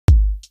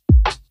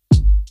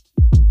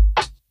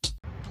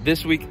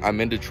This week,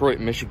 I'm in Detroit,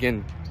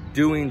 Michigan,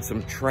 doing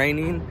some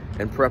training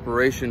and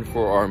preparation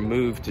for our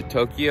move to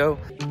Tokyo.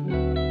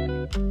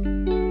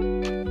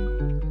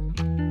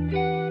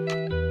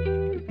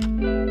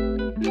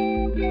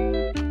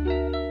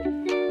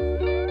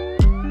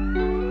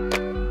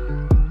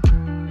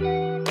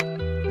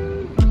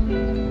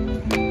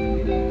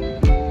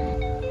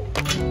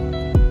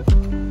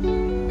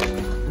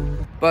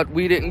 But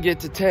we didn't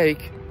get to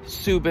take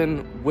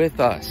Subin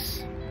with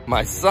us.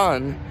 My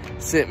son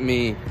sent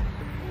me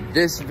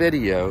this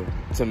video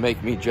to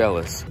make me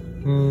jealous.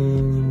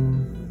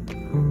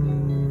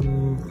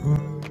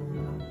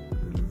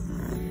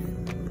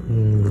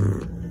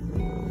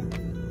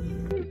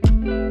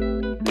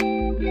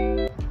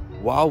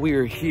 While we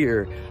are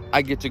here,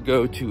 I get to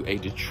go to a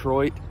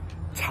Detroit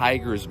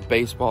Tigers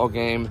baseball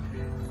game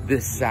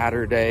this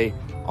Saturday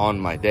on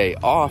my day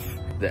off.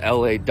 The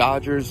LA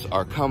Dodgers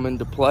are coming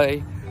to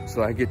play,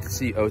 so I get to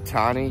see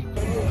Ohtani.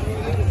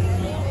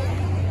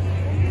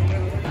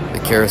 The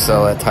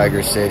carousel at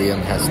Tiger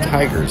Stadium has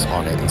tigers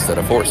on it instead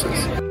of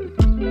horses.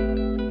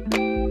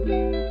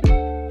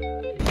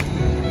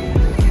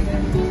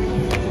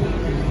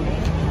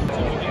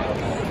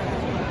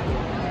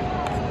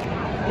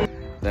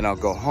 Then I'll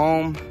go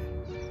home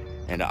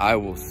and I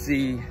will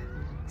see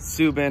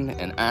Subin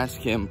and ask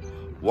him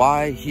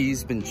why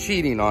he's been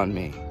cheating on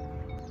me.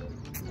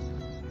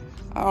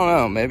 I don't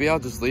know, maybe I'll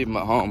just leave him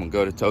at home and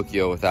go to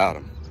Tokyo without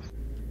him.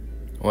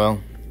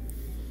 Well,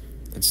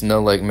 it's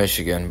no Lake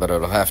Michigan, but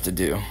it'll have to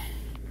do.